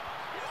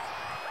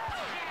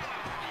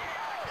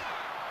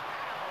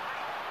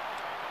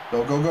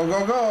 Go, go, go,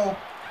 go, go.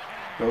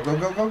 Go, go,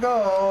 go, go,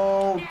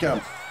 go. Get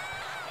him.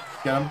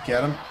 Get him,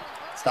 get him.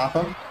 Stop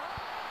him.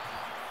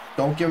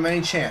 Don't give him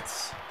any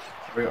chance.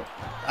 Here we go.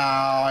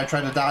 Oh, I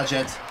tried to dodge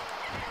it.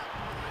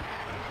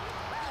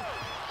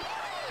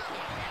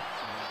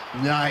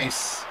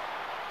 Nice.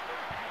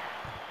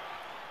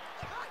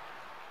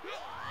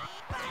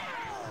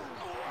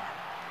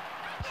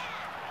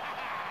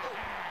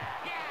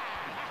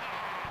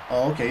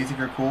 Oh, okay, you think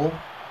you're cool?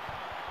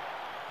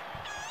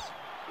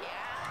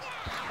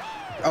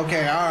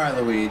 Okay, alright,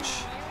 Luigi.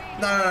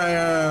 No,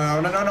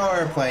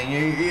 airplane.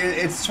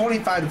 It's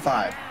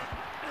 25-5.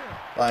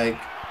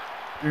 Like,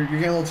 you're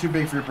getting a little too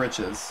big for your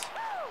britches.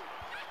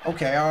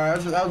 Okay, alright,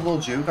 that was a little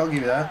juke, I'll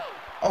give you that.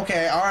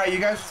 Okay, alright, you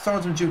guys are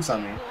throwing some jukes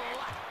on me.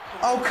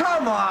 Oh,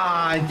 come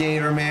on,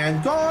 Gator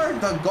Man. Guard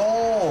the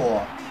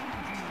goal.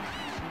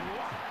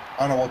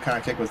 I don't know what kind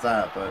of kick was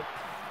that, but...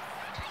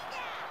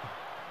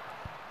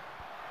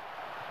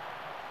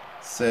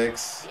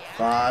 6,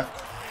 5.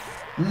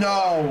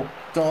 No!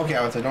 Okay,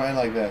 I would say, don't end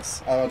like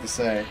this. I was about to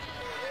say.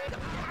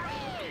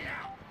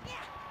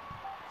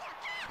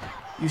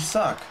 You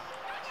suck.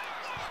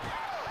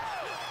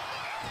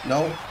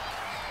 Nope.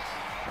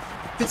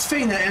 It's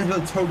fitting that ends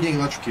with Toad getting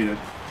electrocuted.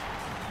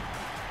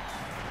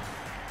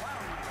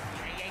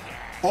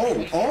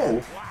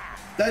 Oh!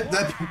 That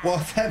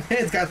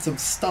man's got some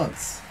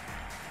stunts.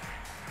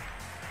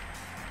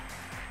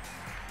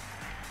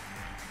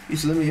 He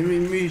said, let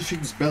me shake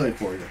this belly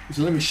for you. He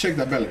said, let me shake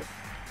that belly.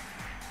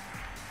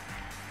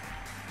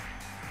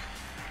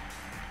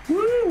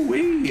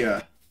 Woo-wee!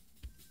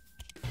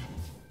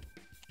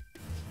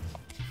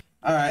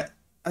 Alright,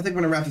 I think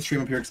we're gonna wrap the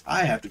stream up here because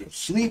I have to go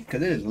sleep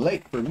because it is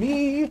late for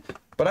me.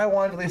 But I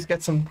wanted to at least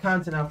get some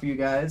content out for you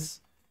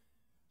guys.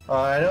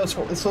 I know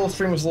this little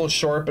stream was a little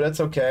short, but it's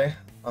okay.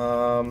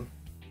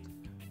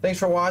 Thanks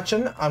for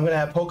watching. I'm gonna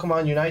have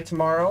Pokemon Unite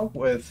tomorrow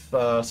with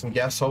some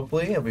guests,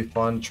 hopefully. It'll be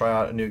fun to try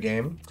out a new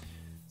game.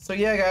 So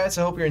yeah, guys,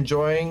 I hope you're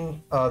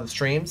enjoying the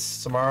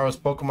streams. Tomorrow is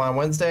Pokemon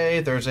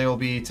Wednesday. Thursday will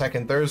be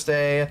Tekken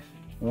Thursday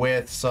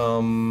with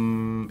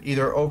some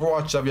either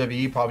Overwatch,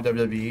 WWE, probably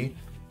WWE,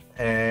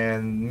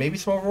 and maybe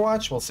some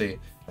Overwatch. We'll see.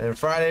 And then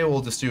Friday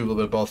we'll just do a little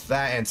bit of both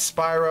that and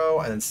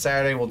Spyro, and then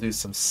Saturday we'll do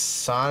some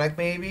Sonic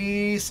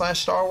maybe /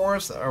 Star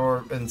Wars,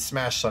 or and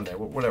Smash Sunday,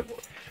 whatever.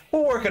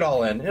 We'll work it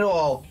all in. It'll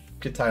all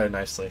get tied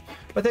nicely.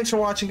 But thanks for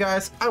watching,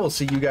 guys. I will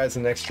see you guys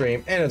in the next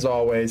stream, and as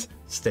always,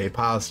 stay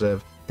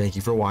positive. Thank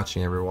you for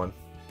watching, everyone.